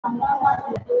Good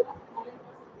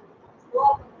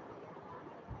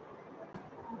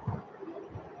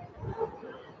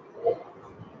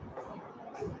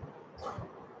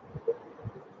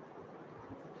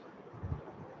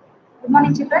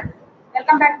morning, children.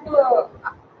 Welcome back to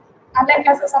online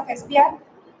classes of SPR.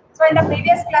 So, in the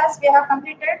previous class, we have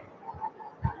completed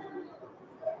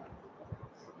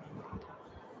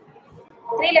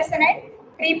 3 lessons and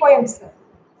 3 poems.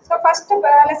 So, first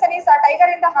lesson is A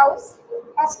Tiger in the House.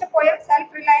 First poem,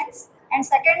 Self-Reliance. And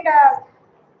second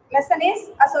lesson is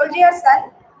A Soldier's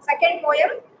Son. Second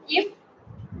poem, If.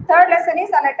 Third lesson is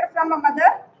A Letter from a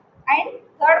Mother. And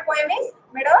third poem is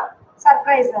Meadow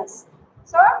Surprises.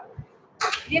 So,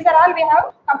 these are all we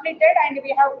have completed and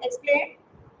we have explained.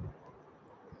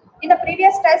 In the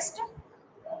previous test,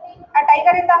 A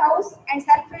Tiger in the House and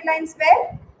Self-Reliance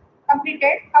were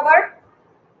covered.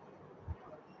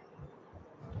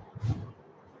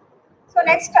 So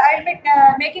next, I will be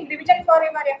making revision for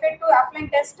your FA2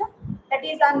 offline test. That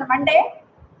is on Monday.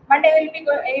 Monday will be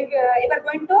you are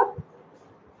going to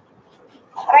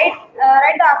write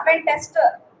the offline test,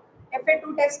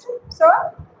 FA2 test. So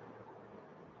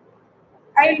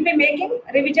I will be making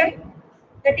revision.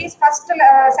 That is second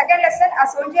lesson, A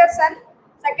Soldier's Son.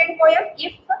 Second poem,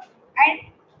 If, and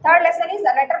third lesson is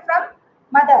A Letter from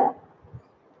Mother.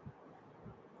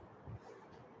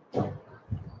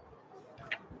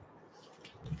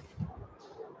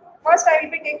 First, I will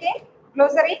be taking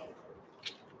glossary.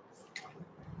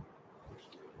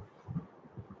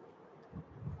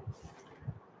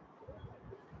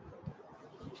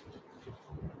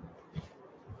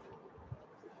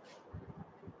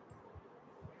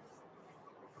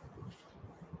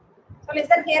 So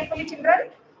listen carefully, children.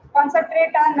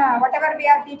 Concentrate on whatever we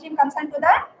are teaching concerned to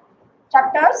the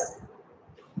chapters.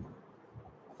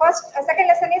 Second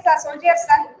lesson is A Soldier's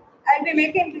Son. I will be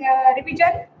making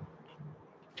revision,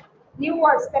 new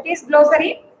words, that is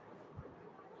glossary.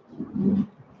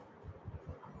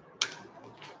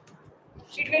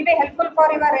 It will be helpful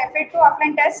for your FA2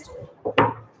 offline test.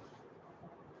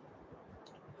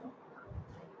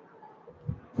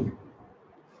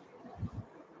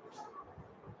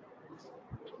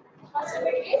 First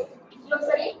bit is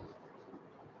glossary.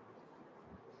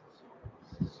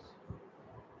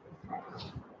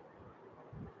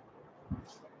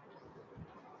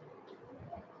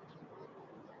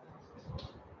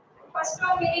 First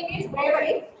one meaning is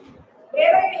bravery.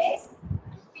 Bravery means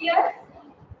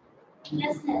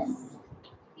fearlessness.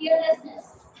 Fearlessness.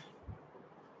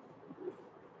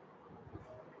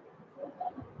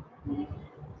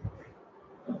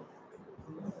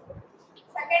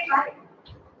 Second one,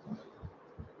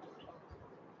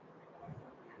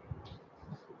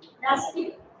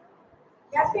 gasping.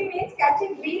 Gasping means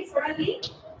catching breath suddenly.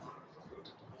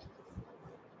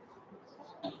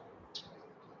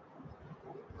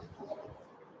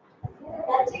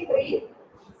 Catching breath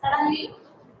suddenly.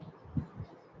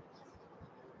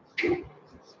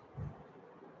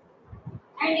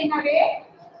 And in a way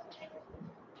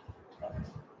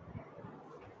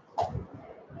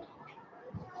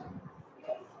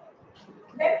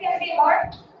that can be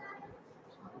what?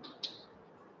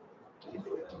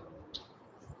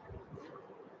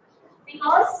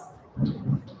 Because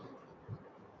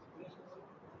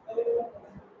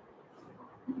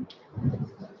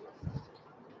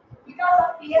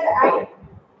of fear and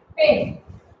pain.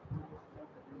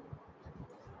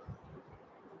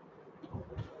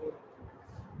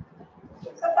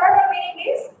 So third one meaning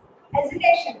is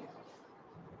hesitation.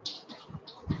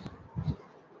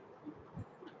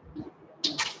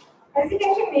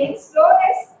 Hesitation means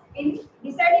slowness in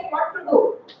deciding what to do.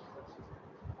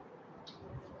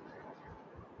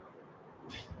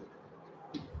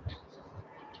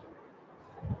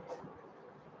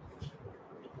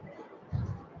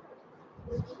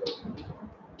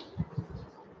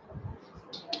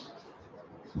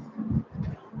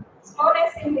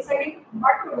 Slowness in deciding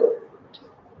what to do.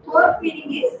 Fourth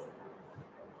meaning is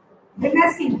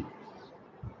grimacing.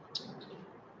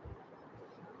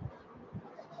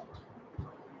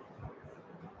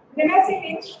 Grimacing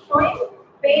means showing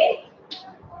pain.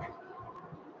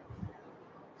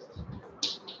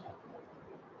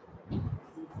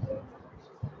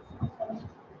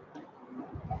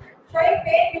 Showing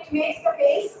pain which makes the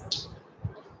face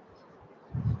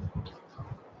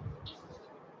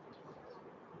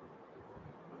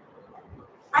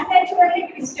unnaturally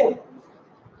twisted.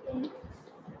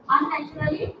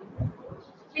 Unnaturally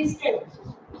twisted.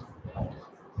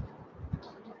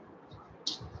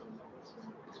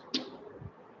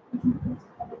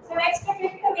 So next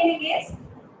fifth meaning is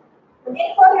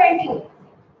incoherently.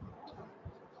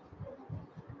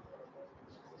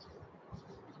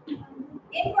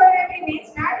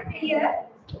 clear,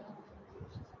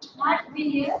 not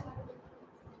clear,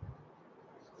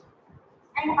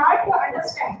 and hard to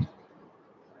understand.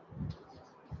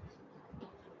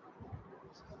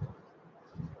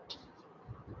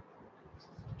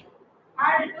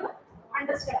 Hard to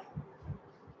understand.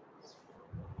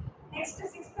 Next,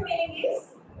 sixth meaning is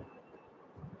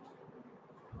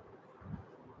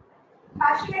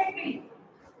passionately.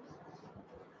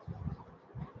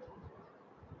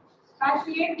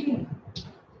 Passionately.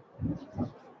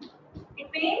 It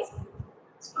means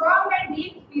strong and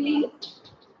deep feeling.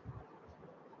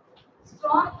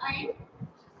 Strong and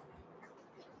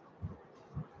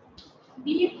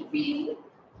deep feeling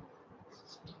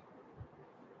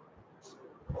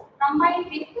combined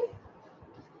with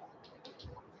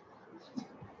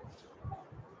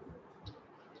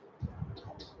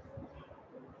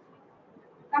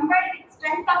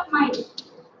strength of mind.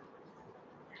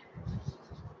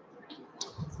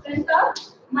 Strength of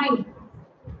mind.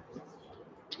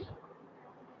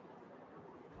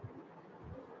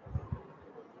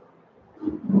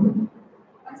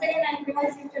 Once again, I am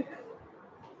revising children.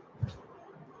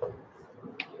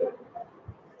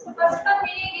 So first one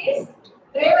meaning is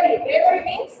bravery. Bravery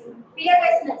means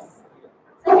fearlessness.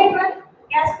 Second one,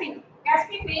 gasping.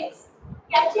 Gasping means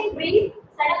catching breath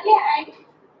suddenly and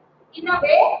in a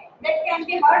way that can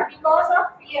be heard because of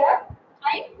fear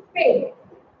and pain.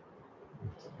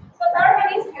 So third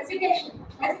one is hesitation.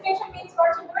 Hesitation means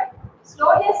what, children?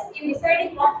 Slowness in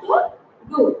deciding what to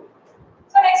do.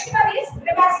 So next one is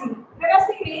grimacing.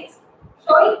 Grimacing means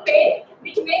showing pain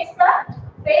which makes the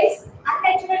face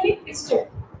unnaturally twisted.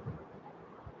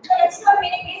 So next one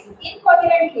meaning is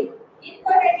incoherently.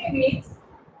 Incoherently means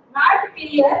not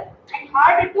clear and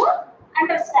hard to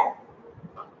understand.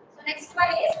 So next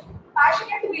one is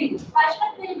passionate will.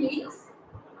 Passionate will means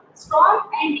strong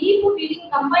and deep feeling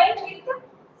combined with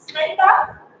strength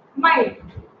of mind.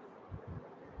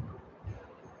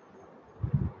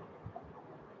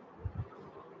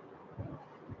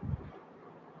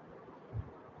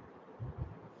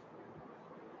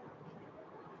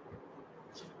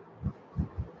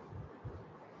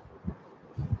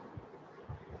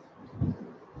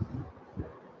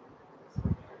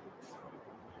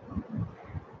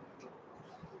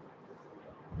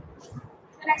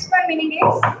 The next one meaning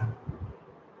is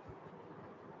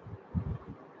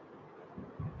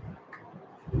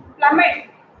plummet.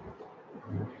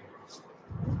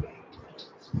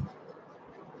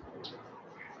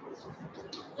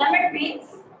 Plummet means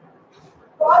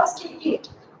fall steeply.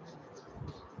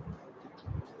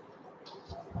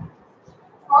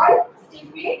 Fall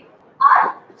steeply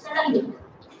or suddenly.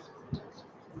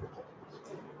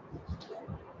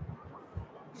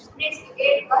 Next,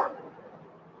 eighth one,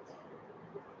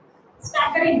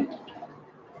 staggering.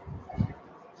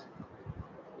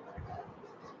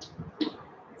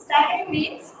 Staggering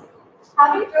means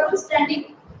having trouble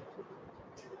standing.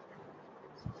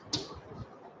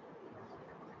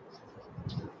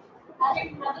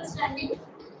 Having trouble standing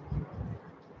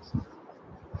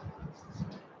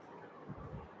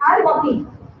or walking.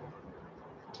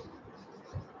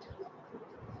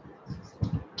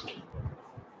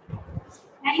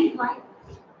 Ninth one,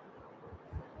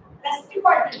 rescue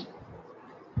party.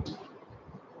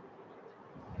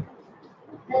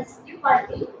 Rescue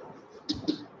party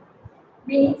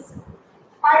means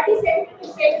party sent to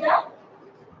save the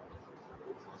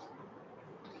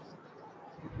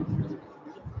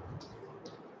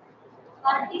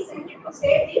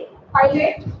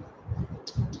pilot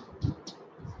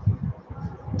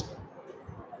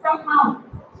from harm.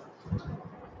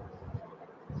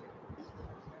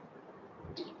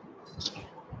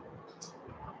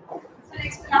 So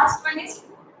next last one is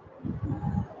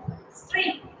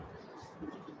streak.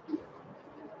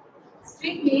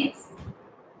 Streak means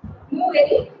move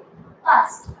very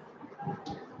fast.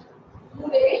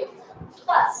 Move very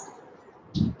fast.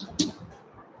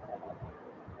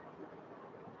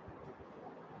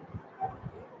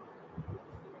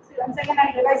 So once again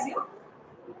I revise you.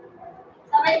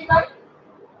 Seventh one,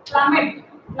 plummet.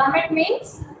 Plummet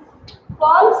means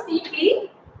fall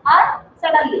steeply or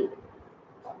suddenly.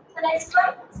 So next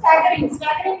one, staggering.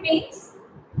 Staggering means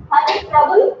having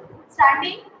trouble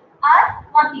standing or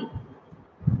walking.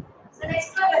 So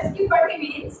next one, rescue party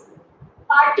means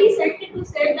party sent to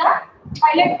save the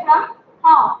pilot from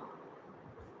harm.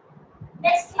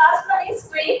 Next last one is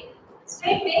streak.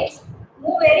 Streak means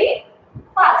move very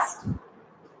fast.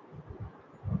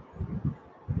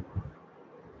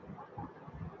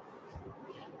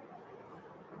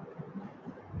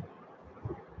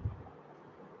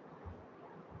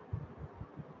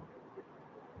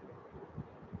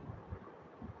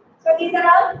 So these are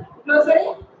all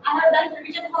glossary I have done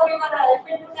revision for your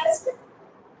FA2 test.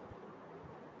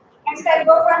 Next, I'll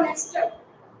go for next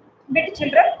bit,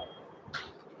 children.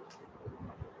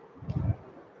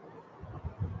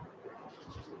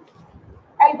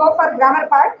 I'll go for grammar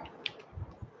part.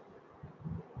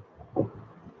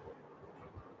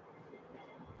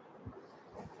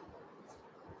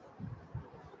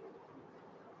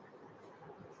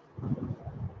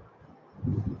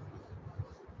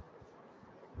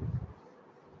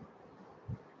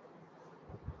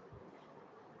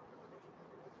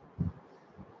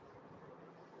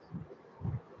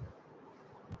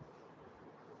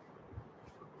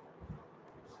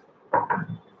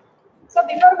 So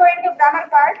before going to grammar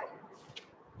part,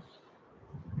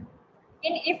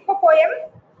 in if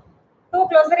poem, two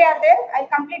glossary are there. I'll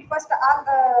complete first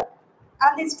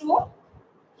all these two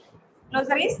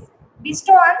glossaries.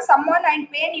 Bestow on someone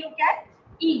and pain you can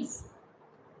ease.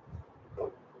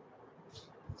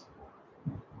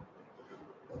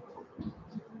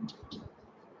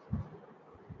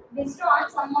 Bestow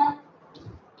on someone.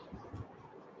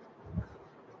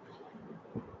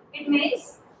 It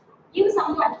means give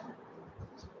someone.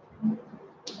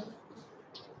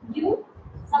 Give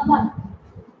someone.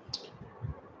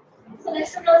 So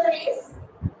next glossary is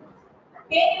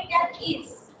pain you can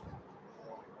ease.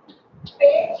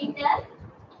 Pain you can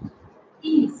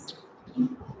ease.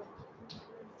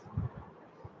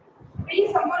 Free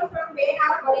someone from pain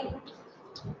or worry.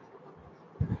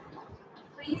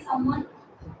 Free someone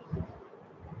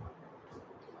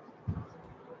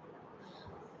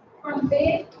from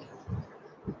pain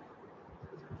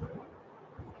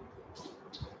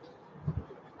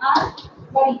or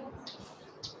worry.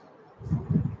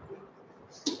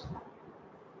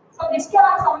 So bestow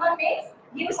on someone means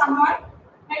give someone.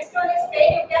 Next one is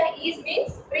pain you can ease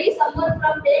means free someone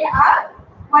from pain or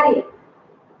worry.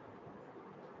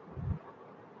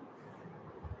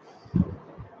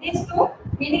 These two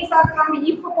meanings are from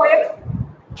if poem.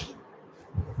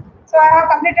 So I have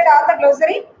completed all the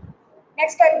glossary.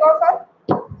 Next I'll go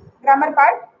for grammar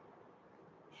part.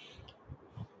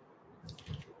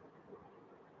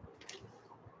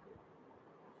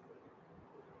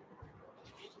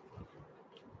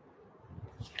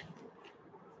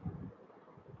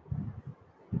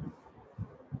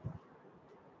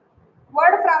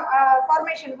 Word from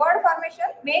formation. Word formation.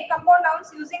 Make compound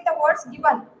nouns using the words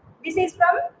given. This is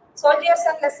from Soldiers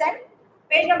and Lesson.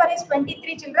 Page number is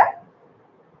 23, children.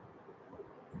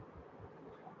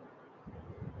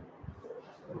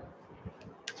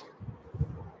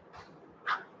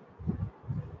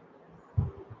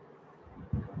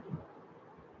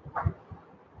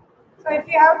 So if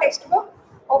you have textbook,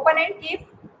 open and keep.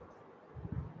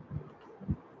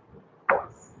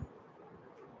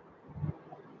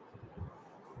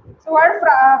 So word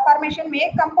formation.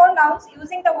 Make compound nouns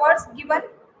using the words given.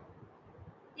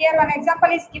 Here one example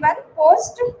is given: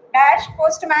 post, dash,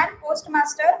 postman,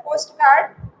 postmaster,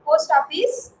 postcard, post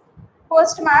office,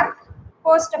 postmark,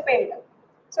 postpaid.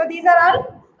 So these are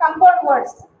all compound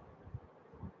words.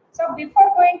 So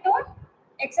before going to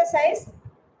exercise,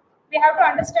 we have to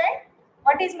understand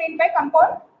what is meant by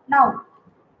compound noun.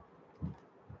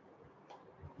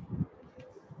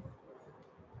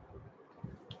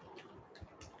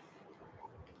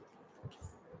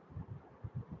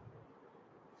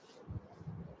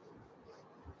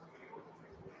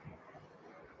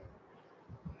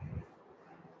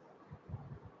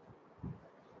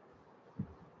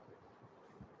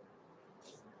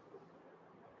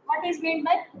 What is meant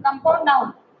by compound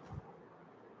noun?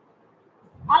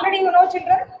 Already you know,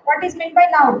 children, what is meant by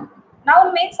noun.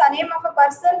 Noun means a name of a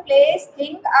person, place,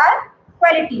 thing or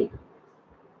quality.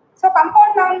 So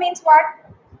compound noun means what?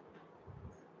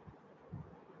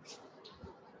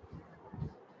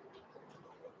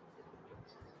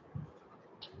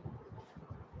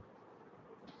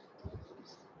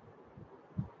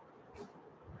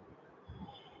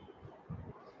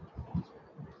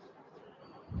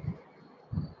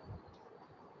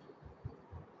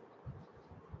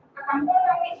 A compound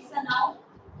noun is a noun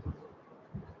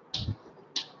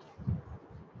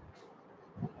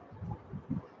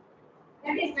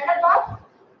that is made up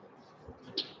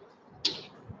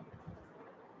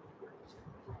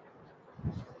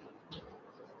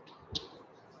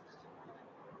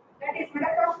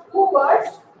of two words.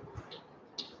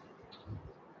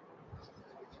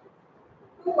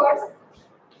 Two words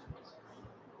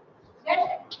that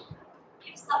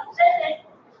if separated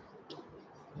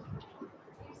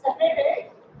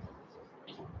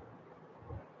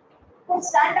could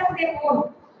stand on their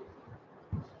own.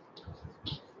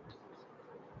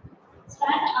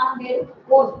 Stand on their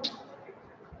own.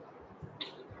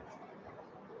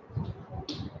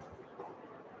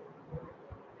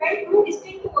 When two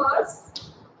distinct words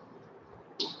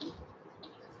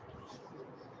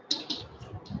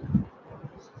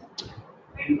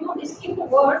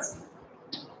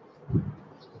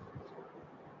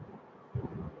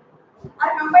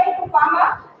are combined to form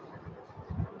a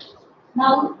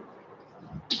noun.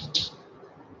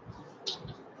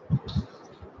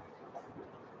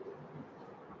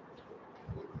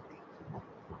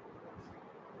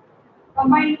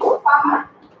 Combined to form a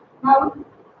noun.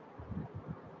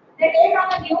 They take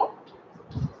on a new.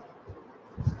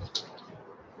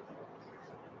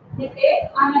 They take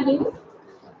on a new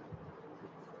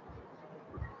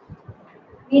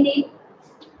meaning.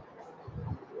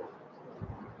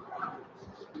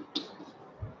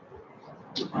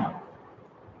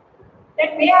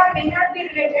 That may or may not be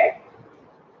related.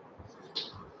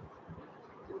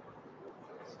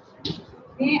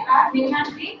 May or may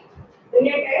not be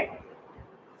related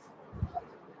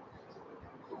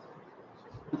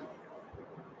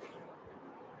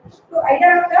to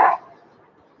either of the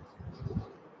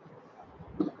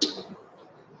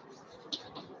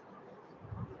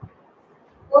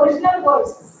original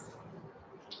words.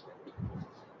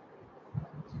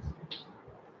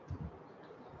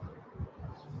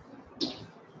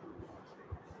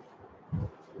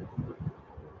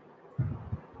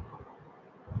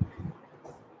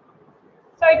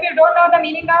 So if you don't know the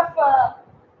meaning of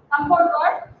compound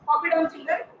word, copy down,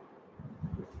 children.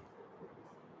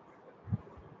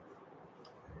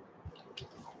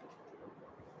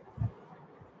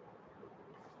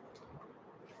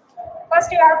 First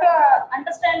you have to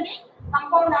understand the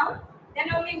compound noun,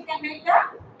 then only you can make the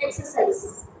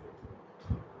exercise.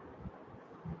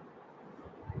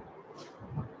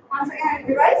 Once again I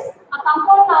revise. A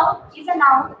compound noun is a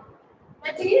noun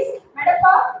that is made up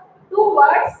of two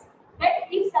words that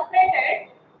if separated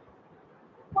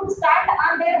could stand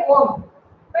on their own.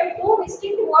 When two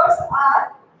distinct words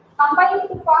are combined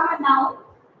to form a noun,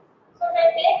 so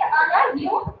they take on a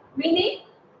new meaning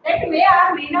that may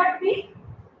or may not be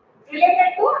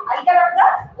related to either of the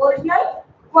original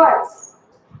words.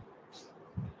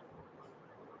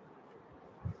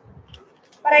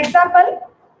 For example,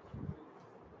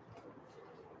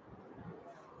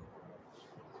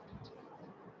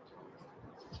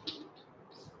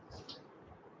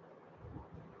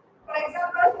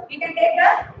 we can take the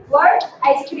word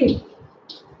ice cream.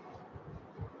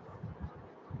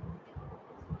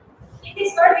 In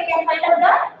this word, we can find out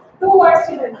the two words,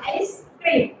 children. Ice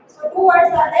cream. So two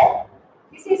words are there.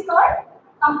 This is called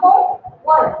compound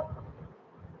word.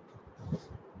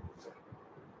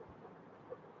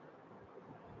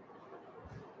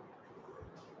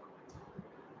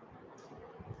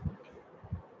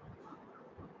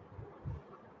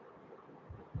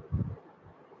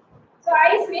 So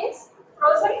ice means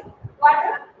frozen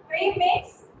water. Cream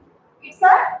means it's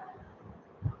a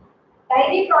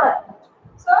dairy product.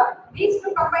 So these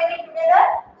two combining together,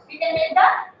 we can make the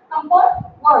compound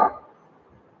word.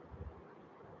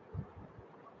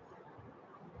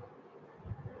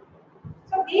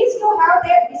 So these two have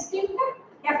their distinct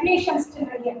definitions,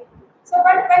 children here. So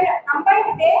but when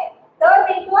combined, they turn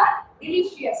into a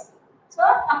delicious. So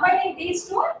combining these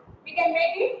two, we can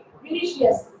make it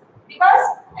delicious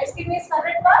because ice cream is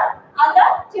favorite for all the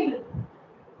children.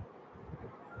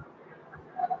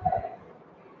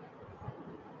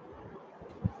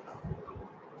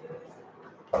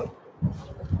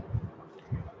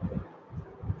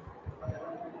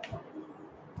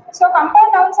 So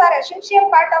compound nouns are essential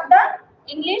part of the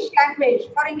English language.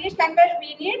 For English language,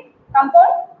 we need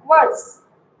compound words.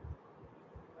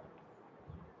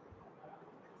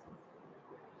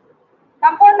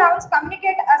 Compound nouns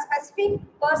communicate a specific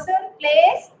person,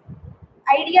 place,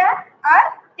 idea, or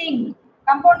thing.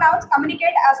 Compound nouns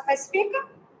communicate a specific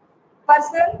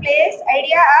person, place,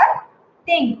 idea, or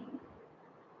thing.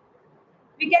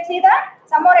 We can see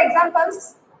some more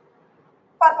examples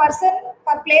for person,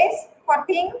 for place, for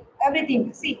thing,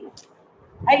 everything. See,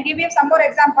 I'll give you some more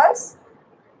examples.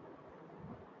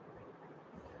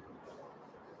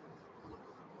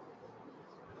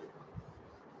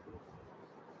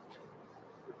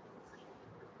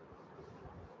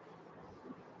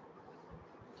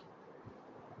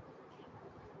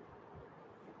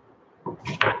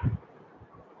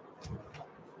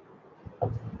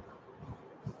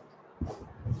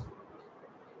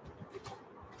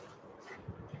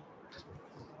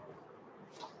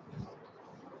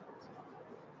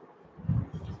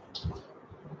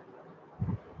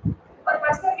 For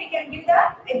person, we can give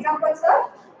the examples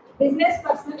of business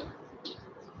person,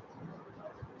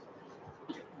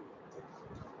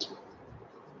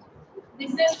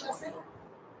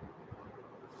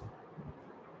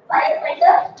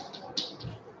 firefighter,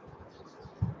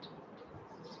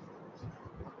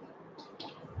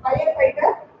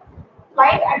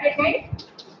 attendant,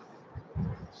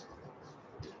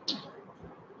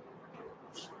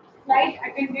 flight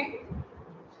attendant,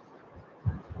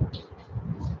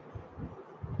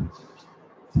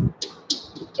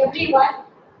 everyone,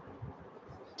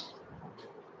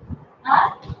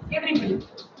 or everybody.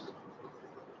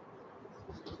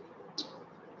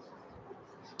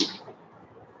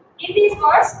 In these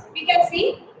words, we can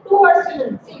see two words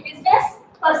children. See business,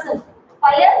 person,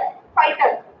 fire,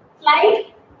 fighter,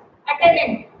 flight,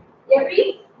 attendant,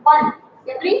 everyone,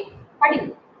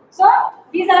 everybody. So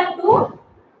these are two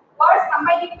words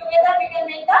combining together. We can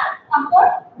make the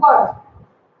compound word.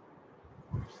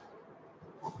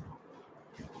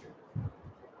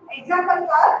 Example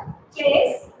for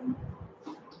place.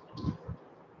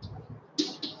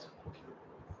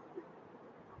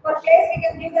 For place, we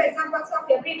can give the examples of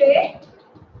everywhere,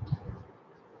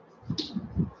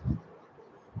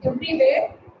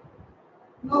 everywhere,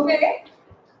 nowhere,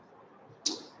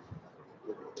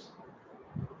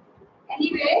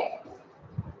 anywhere,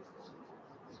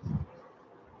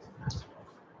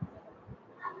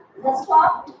 the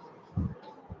stop,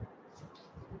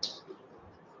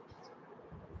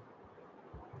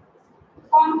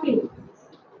 conflict.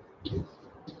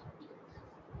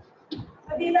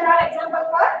 So these are all examples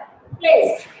for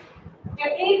place.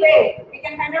 Everywhere, we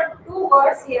can find out two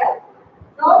words here.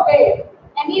 Nowhere,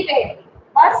 anywhere,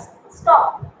 bus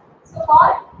stop. So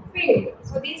called field.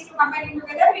 So these two combining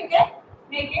together, we can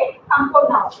make it compound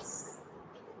nouns.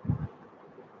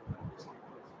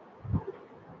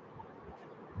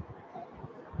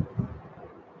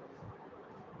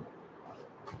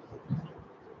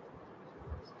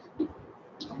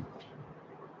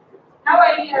 Now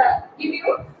I will give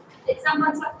you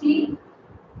examples of tea.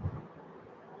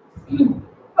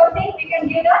 For tea, we can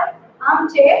give the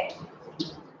armchair,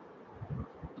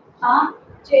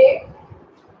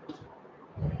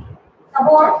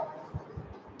 cupboard,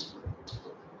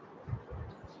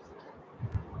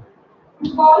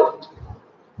 football,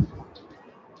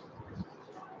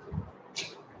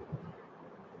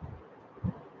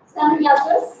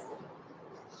 sunglasses.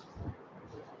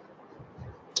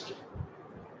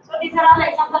 So these are all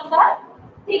examples for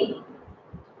tea.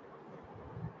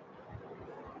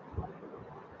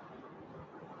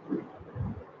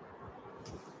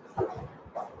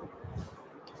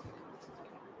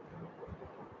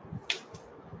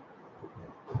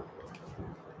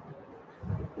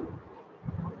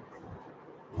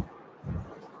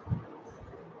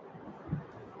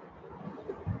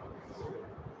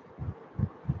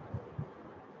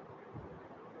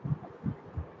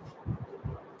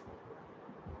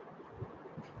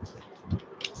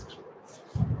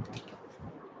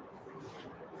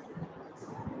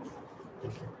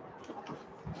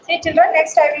 See children,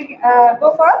 next I will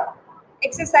go for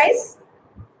exercise.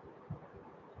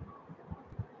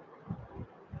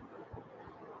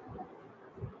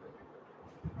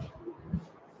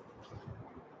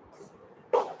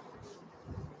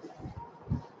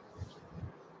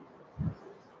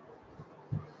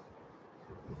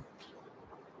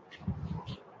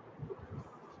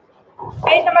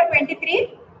 Page number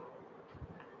 23.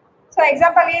 So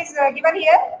example is given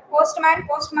here: postman,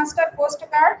 postmaster,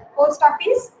 postcard, post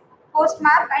office,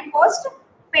 postmark, and post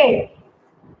paid.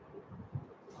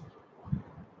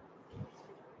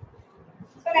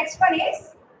 So next one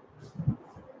is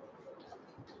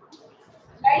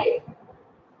life,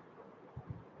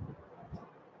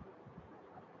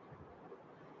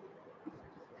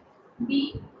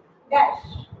 B dash.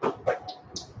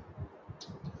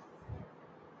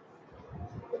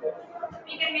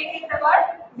 We can make it the word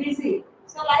busy.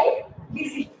 So life,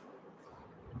 busy.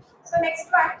 So next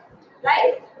one,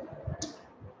 life,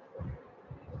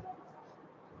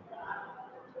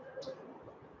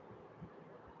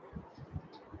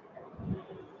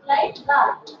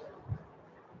 lifeguard.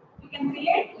 We can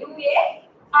create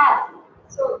UAR.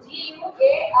 So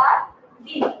GUARD,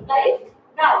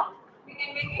 lifeguard. We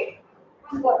can make it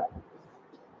one word.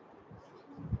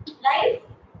 Life,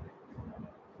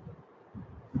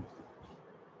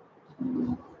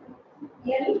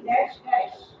 L dash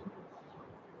dash.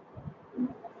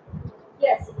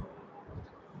 Yes.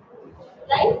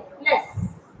 Lifeless.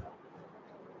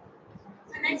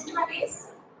 So next one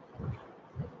is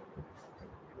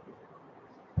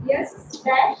yes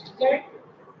dash Z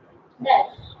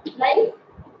dash. Life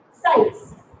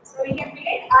size. So we can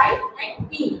create I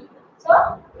and E. So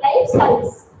life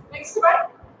size. Next one,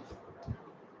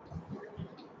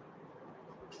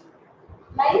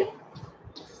 life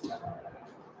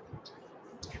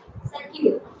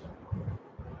secure.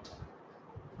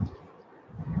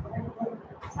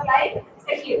 So life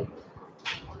secure.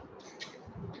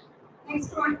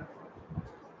 Next one,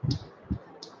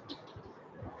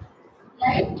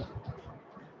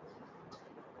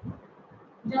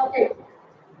 jacket,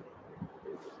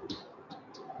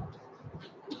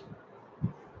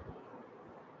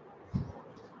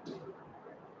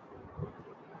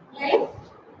 like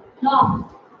long.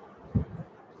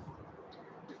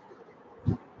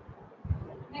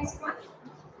 Next one,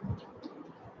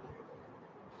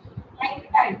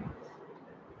 lifetime.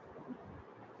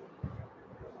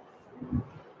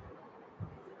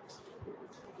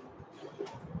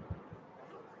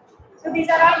 So these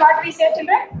are all what we say,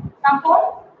 children.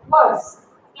 Compound words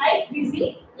like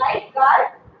busy, like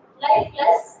guard,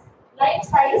 lifeless, life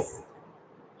size,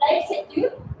 life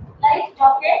secure, life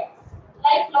jacket,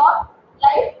 lifelong,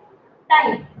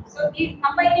 lifetime. So these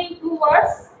combining two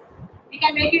words, we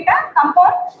can make it a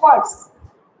compound words.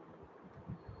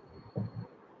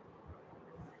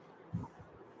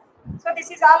 So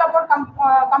this is all about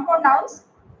compound nouns.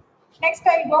 Next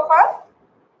I will go for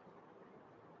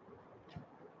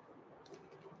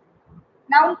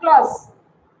noun clause.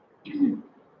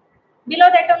 Below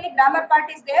that only grammar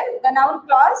part is there, the noun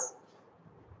clause.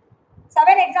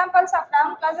 7 examples of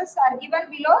noun clauses are given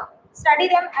below. Study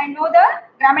them and know the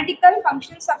grammatical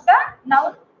functions of the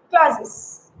noun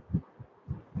clauses.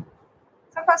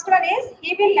 So first one is,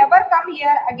 he will never come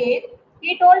here again.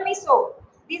 He told me so.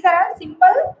 These are all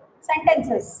simple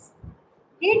sentences.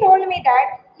 He told me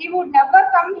that he would never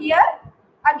come here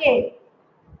again.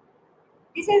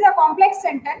 This is a complex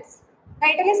sentence. The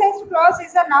italicized clause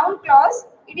is a noun clause.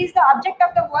 It is the object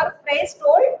of the verb phrase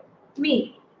told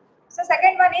me. So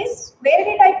second one is, where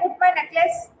did I put my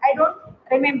necklace? I don't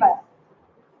remember.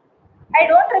 I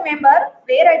don't remember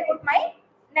where I put my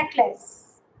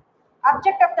necklace.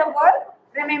 Object of the verb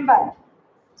remember.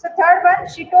 So third one,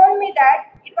 she told me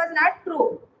that it was not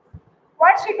true.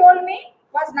 What she told me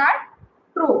was not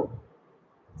true.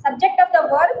 Subject of the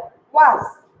verb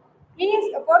was.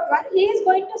 Fourth one, he is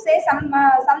going to say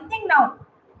something now.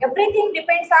 Everything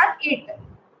depends on it.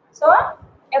 So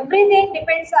everything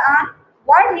depends on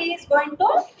what he is going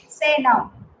to say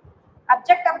now.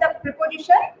 Object of the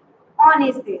preposition on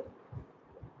is there.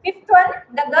 Fifth one,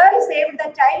 the girl saved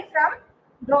the child from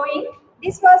drowning.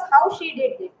 This was how she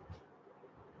did it.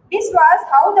 This was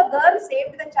how the girl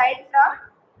saved the child from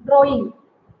drowning.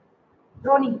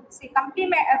 Drowning. See,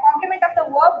 complement of the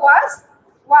verb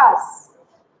was.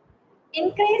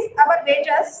 Increase our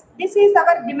wages. This is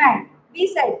our demand. We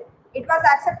said it was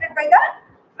accepted by the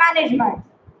management.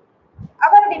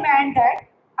 Our demand that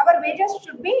our wages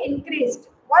should be increased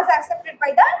was accepted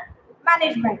by the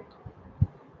management.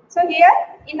 So here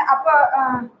in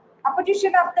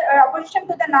opposition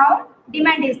to the noun,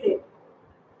 demand is there.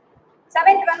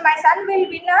 Seventh one, my son will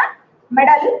win a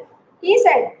medal. He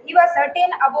said he was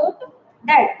certain about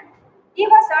that. He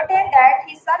was certain that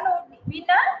his son would win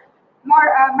a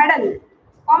medal.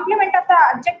 Complement of the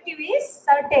adjective is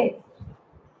certain.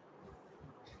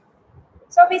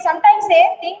 So we sometimes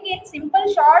say think in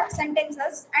simple short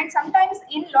sentences and sometimes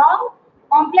in long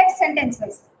complex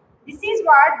sentences. This is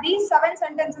what these 7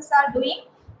 sentences are doing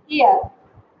here.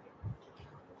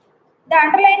 The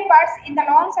underlined parts in the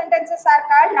long sentences are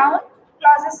called noun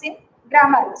clauses in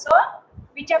grammar. So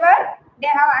whichever they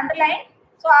have underlined,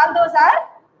 so all those are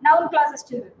noun clauses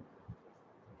children.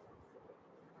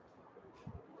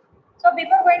 So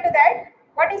before going to that,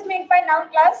 what is meant by noun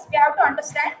clause? We have to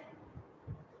understand.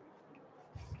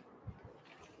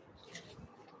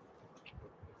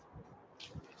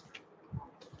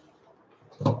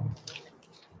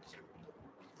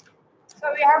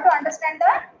 So we have to understand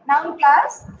the noun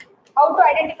clause, how to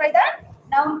identify the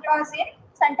noun clause in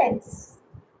sentence.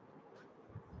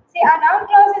 See, a noun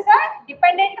clause is a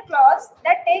dependent clause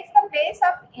that takes the place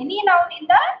of any noun in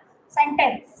the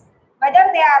sentence,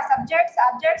 whether they are subjects,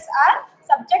 objects, or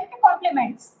subject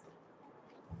complements.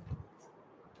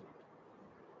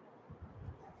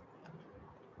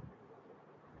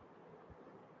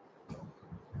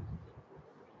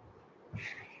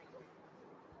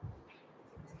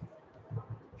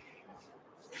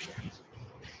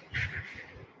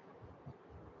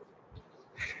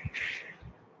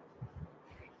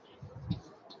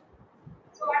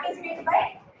 So what is meant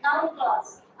by noun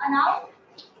clause? A noun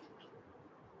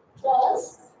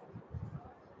clause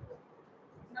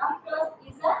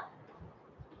is a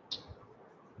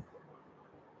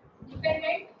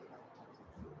dependent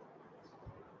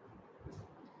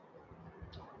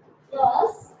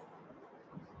clause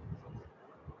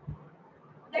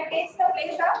that takes the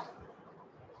place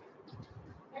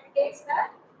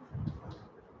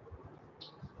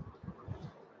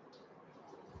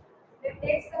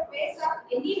of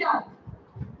any noun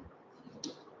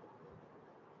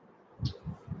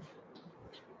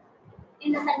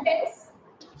in the sentence.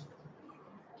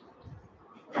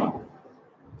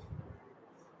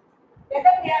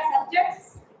 whether they are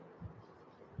subjects,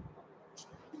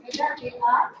 whether they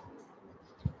are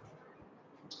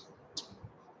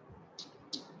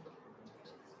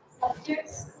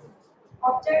subjects,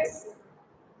 objects,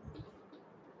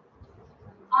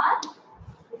 or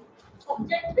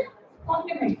subject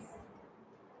complements.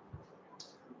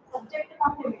 Subject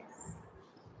complements.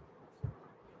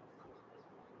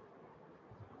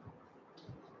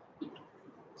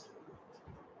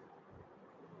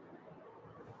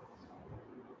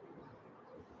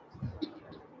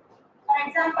 For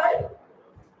example,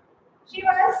 she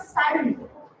was saddened.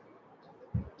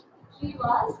 She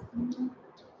was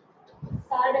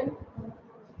saddened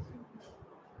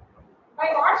by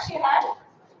what she had.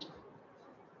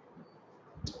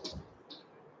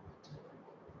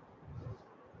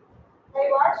 By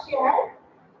what she had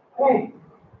read.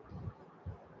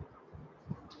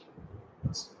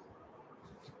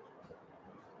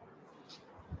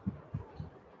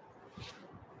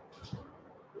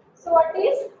 So what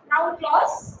is noun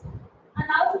clause? A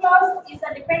noun clause is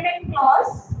a dependent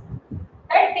clause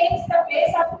that takes the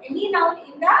place of any noun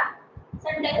in the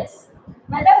sentence,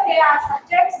 whether they are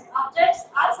subjects, objects,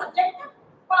 or subject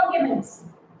complements.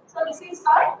 So this is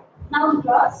called noun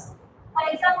clause. For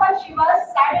example, she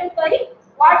was saddened by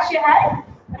what she had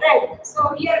read.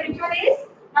 So here which one is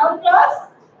noun clause?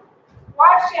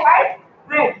 What she had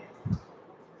read.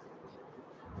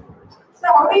 So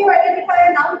how do you identify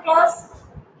a noun clause?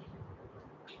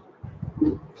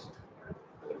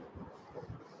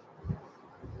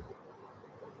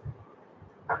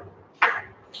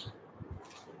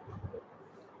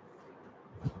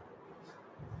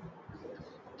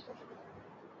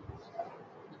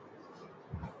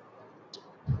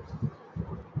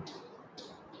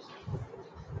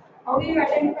 How do you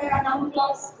identify a noun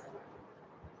clause?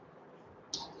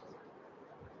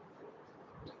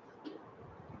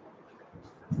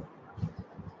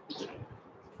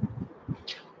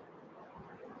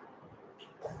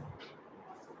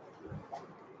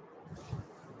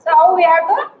 So how we have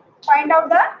to find out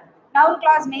the noun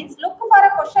clause means look for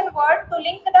a question word to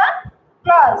link the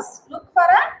clause. Look for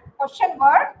a question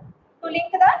word to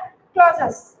link the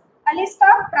clauses. A list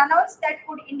of pronouns that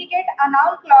could indicate a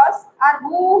noun clause are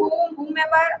who, whom,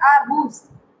 whomever, or whose.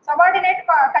 Subordinate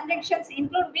conjunctions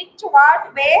include which,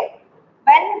 what, where,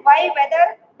 when, why,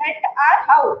 whether, that, or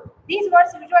how. These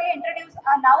words usually introduce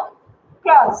a noun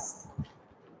clause.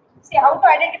 See how to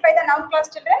identify the noun clause,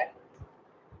 children?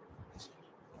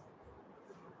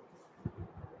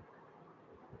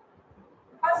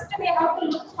 First, we have to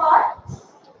look for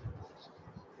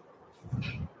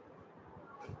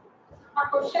a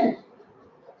question.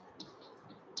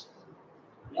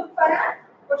 Look for a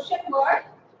question word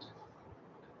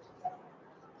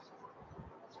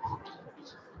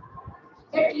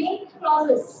that link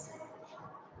clauses.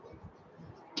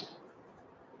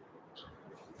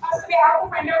 First, we have to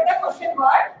find out the question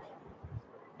word.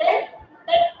 Then,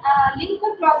 link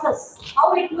the clauses.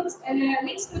 How it looks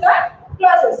links to the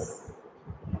clauses.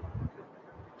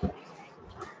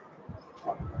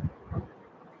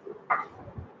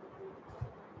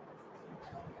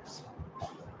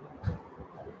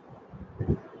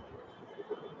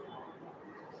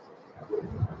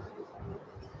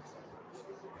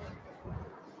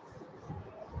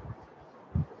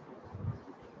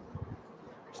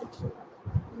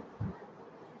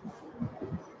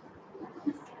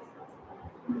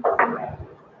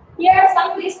 Here,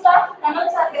 some list of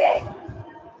pronouns are there.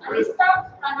 A list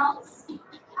of pronouns.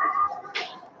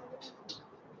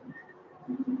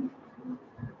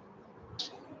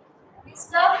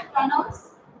 List of pronouns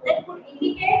that could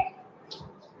indicate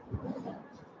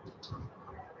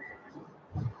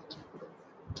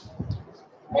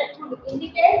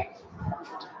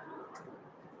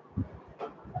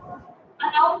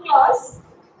a noun clause.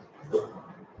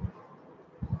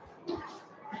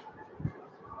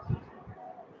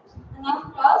 A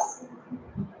noun clause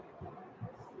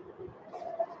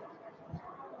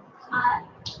are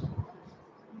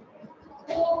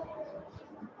who,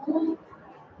 whom,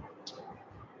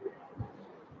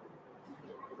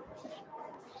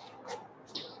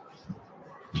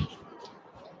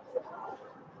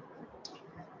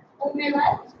 whomever,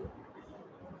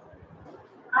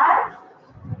 or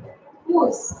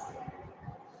whose.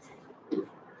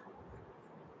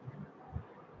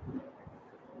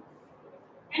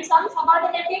 And some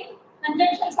subordinating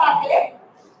conjunctions are there.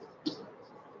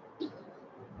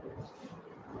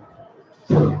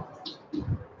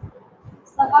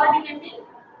 Subordinating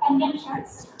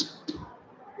conjunctions.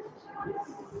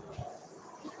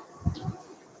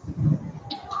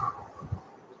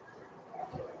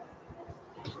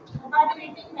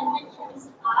 Subordinating conjunctions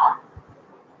are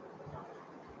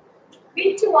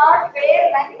Which, what,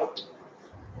 where, when.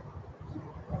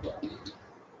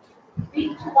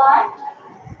 Which, what,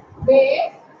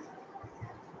 where,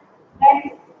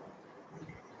 when,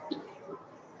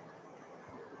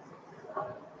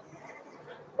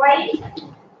 why,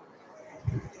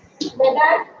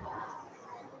 whether,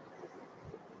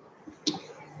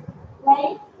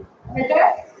 why,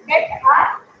 whether, that,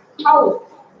 or how.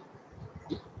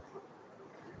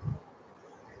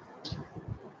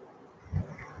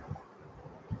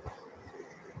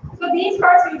 So these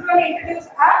words usually introduce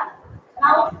a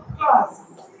noun clause.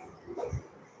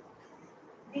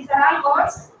 These are all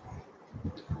words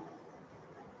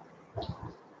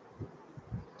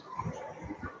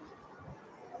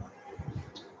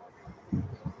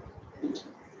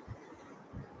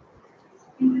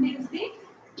introduce the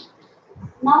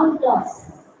noun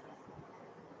clause.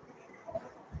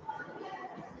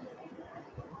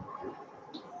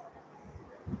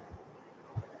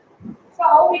 So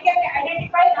how we can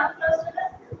identify noun clause to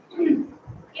the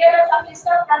here are some list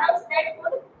of pronouns that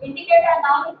would indicate a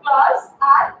noun clause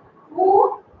are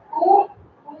who, whom,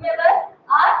 whomever,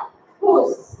 or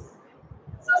whose.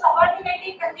 So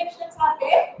subordinating conjunctions are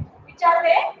there. Which are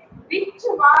they? Which,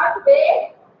 what,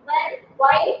 where, when,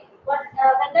 why, what,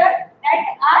 whether, that,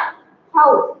 and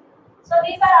how. So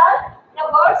these are all the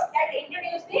words that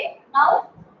introduce the noun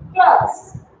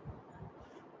clause.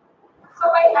 So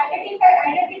by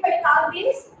identifying all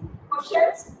these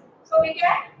questions, so we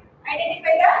can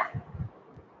identify the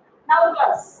noun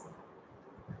clause.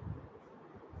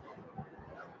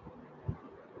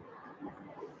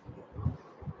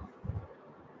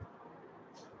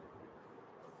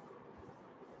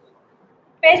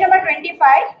 Page number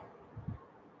 25.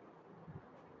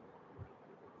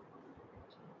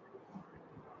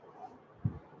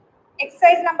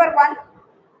 Exercise number 1.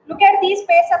 Look at these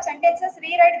pairs of sentences.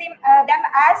 Rewrite them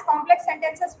as complex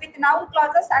sentences with noun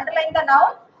clauses. Underline the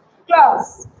noun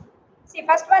clause. See,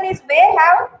 first one is where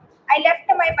have I left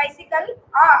my bicycle?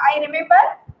 I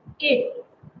remember it.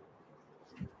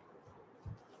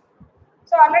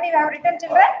 So already we have written,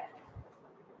 children.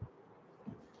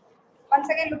 Once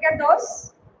again, look at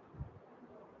those.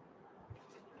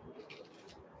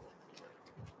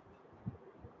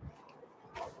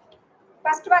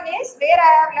 First one is where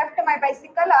I have left my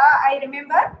bicycle. I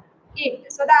remember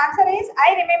it. So the answer is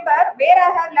I remember where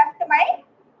I have left my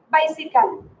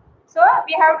bicycle. So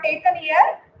we have taken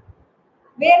here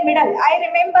where middle. I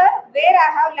remember where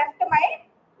I have left my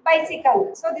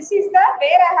bicycle. So this is the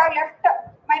where I have left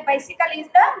my bicycle is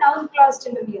the noun clause,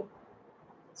 children here.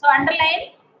 So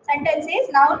underline sentence is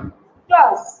noun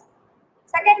clause.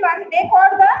 Second one, they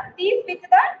caught the thief with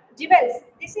the jewels.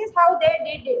 This is how they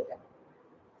did it.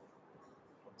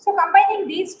 So combining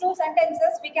these two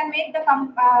sentences, we can make the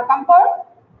noun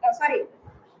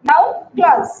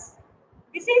clause.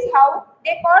 This is how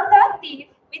they caught the thief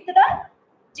with the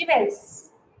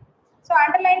jewels. So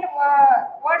underlined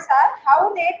words are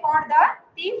how they caught the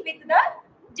thief with the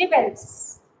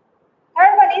jewels.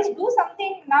 Third one is do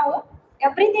something now.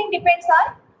 Everything depends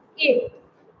on it.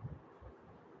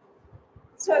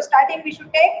 So starting we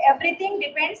should take everything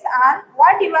depends on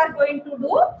what you are going to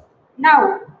do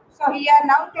now. So here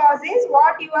noun clause is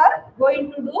what you are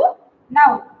going to do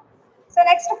now. So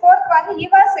next fourth one, he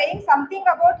was saying something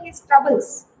about his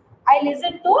troubles. I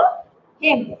listened to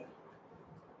him.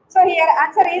 So here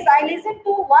answer is I listened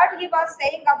to what he was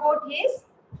saying about his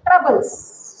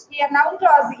troubles. Here noun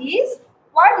clause is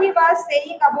what he was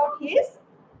saying about his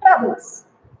troubles.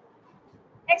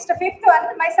 Next fifth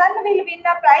one, my son will win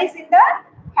a prize in the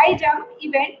high jump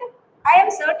event. I am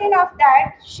certain of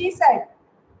that, she said.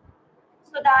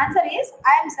 So the answer is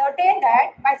I am certain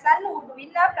that my son would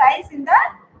win a prize in the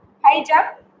high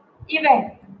jump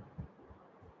event.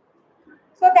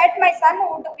 So that my son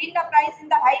would win a prize in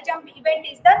the high jump event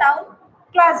is the noun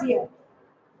clause here.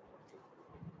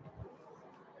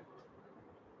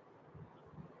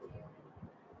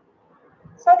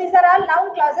 So these are all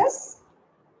noun clauses.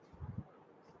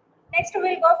 Next we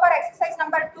will go for exercise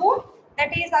number 2.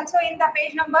 That is also in the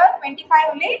page number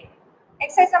 25 only.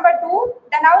 Exercise number 2.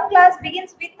 The noun clause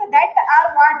begins with that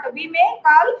or what we may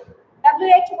call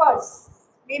WH words.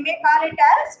 We may call it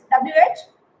as WH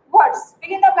words.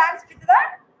 Fill in the blanks with the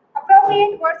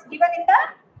appropriate words given in the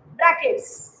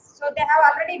brackets. So they have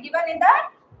already given in the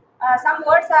some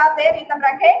words are there in the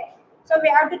bracket. So we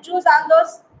have to choose all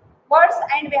those words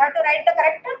and we have to write the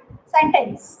correct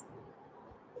sentence.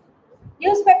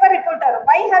 Newspaper reporter.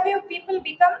 Why have you people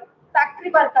become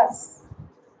factory workers?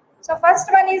 So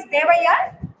first one is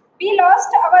Devaya. We lost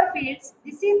our fields.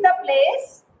 This is the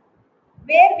place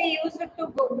where we used to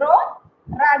grow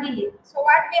ragi. So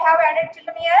what we have added,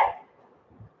 children, here?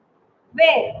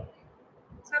 where.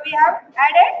 So we have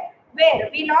added where.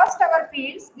 We lost our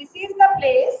fields. This is the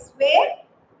place where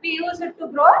we used to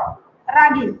grow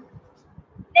ragi.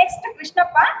 Next,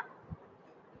 Krishnappa.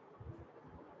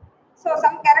 So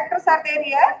some characters are there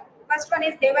here. First one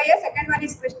is Devaya, second one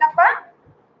is Krishnappa.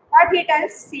 What he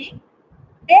tells, see,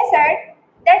 they said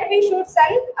that we should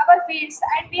sell our fields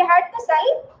and we had to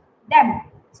sell them.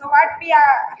 So what we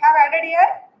have added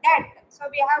here, that. So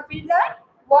we have filled the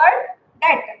word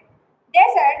that. They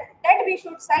said that we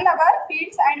should sell our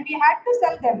fields and we had to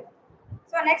sell them.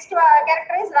 So next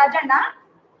character is Rajanna.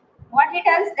 What he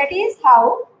tells, that is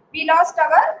how we lost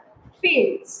our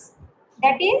fields.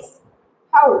 That is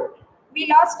how we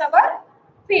lost our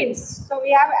fields. So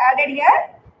we have added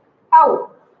here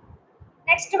how.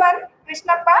 Next one,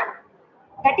 Krishnappa.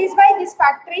 That is why this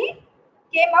factory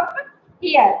came up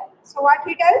here. So what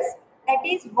he tells, that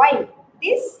is why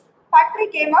this factory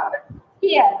came up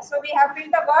here. So we have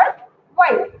filled the word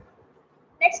why.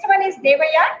 Next one is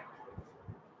Devaya.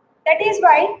 That is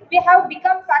why we have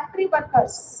become factory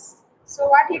workers. So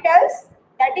what he tells,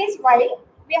 that is why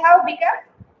we have become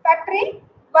factory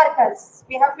workers.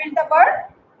 We have filled the word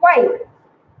why.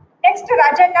 Next,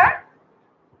 Rajanna.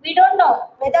 We don't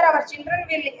know whether our children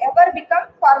will ever become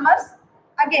farmers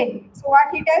again. So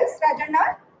what he tells,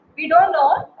 Rajanna, we don't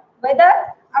know whether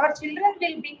our children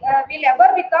will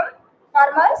ever become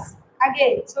farmers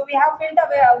again. So we have filled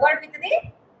the word with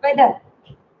the whether.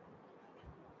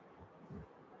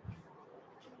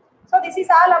 So this is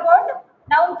all about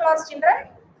noun clause, children.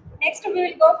 Next we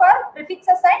will go for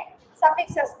prefixes and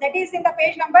suffixes. That is in the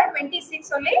page number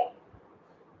 26 only.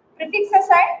 Prefixes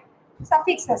and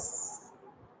suffixes.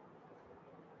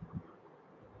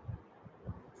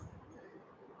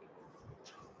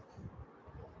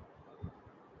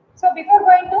 So before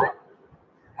going to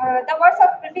the words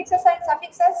of prefixes and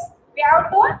suffixes, we have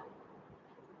to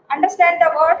understand the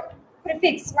word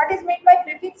prefix. What is meant by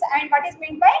prefix and what is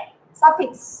meant by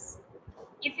suffix.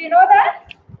 If you know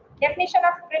the definition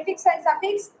of prefix and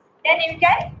suffix, then you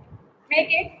can make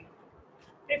it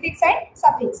prefix and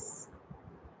suffix.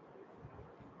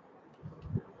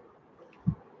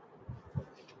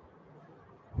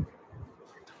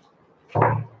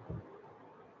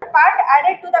 Part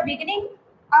added to the beginning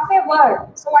of a word.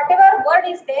 So whatever word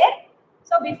is there,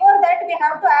 so before that we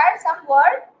have to add some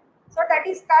word. So that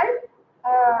is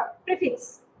called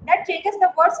prefix. That changes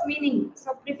the word's meaning.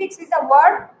 So prefix is a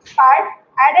word part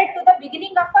added to the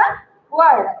beginning of a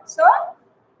word. So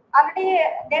already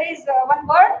there is one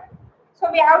word. So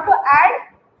we have to add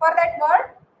for that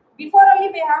word. Before only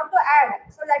we have to add.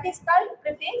 So that is called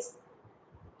prefix.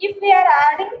 If we are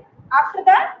adding after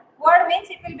the word means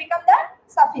it will become the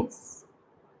suffix.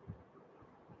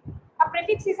 A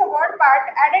prefix is a word part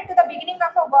added to the beginning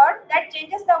of a word that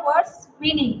changes the word's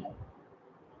meaning.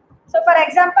 So for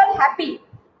example, happy.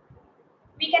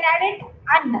 We can add it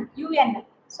un, un.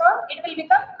 So it will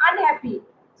become unhappy.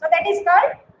 So that is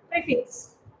called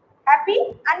prefix. Happy,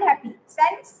 unhappy.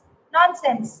 Sense,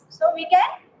 nonsense. So we can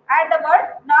add the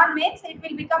word non means it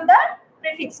will become the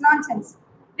prefix nonsense.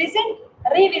 Visit,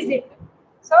 revisit.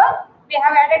 So we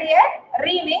have added here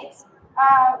re means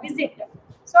visit.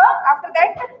 So after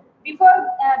that, before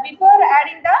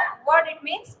adding the word, it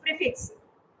means prefix.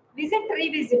 Visit,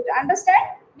 revisit.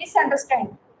 Understand,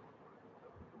 misunderstand.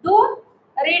 Do,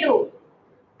 redo.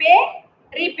 Pay,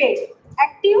 repay.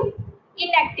 Active,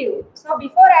 inactive. So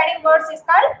before adding words is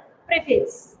called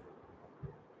prefix.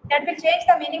 That will change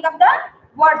the meaning of the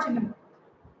word, children.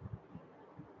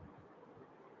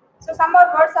 So some more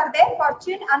words are there: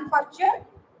 fortune, unfortunate,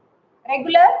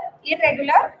 regular,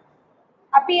 irregular,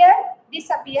 appear,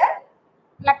 disappear,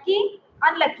 lucky,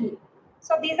 unlucky.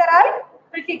 So these are all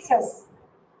prefixes.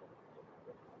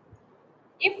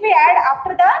 If we add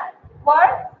after the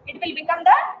word, it will become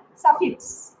the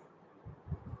suffix.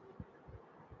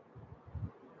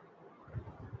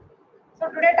 So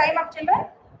today time up, children.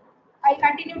 I'll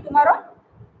continue tomorrow.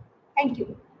 Thank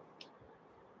you.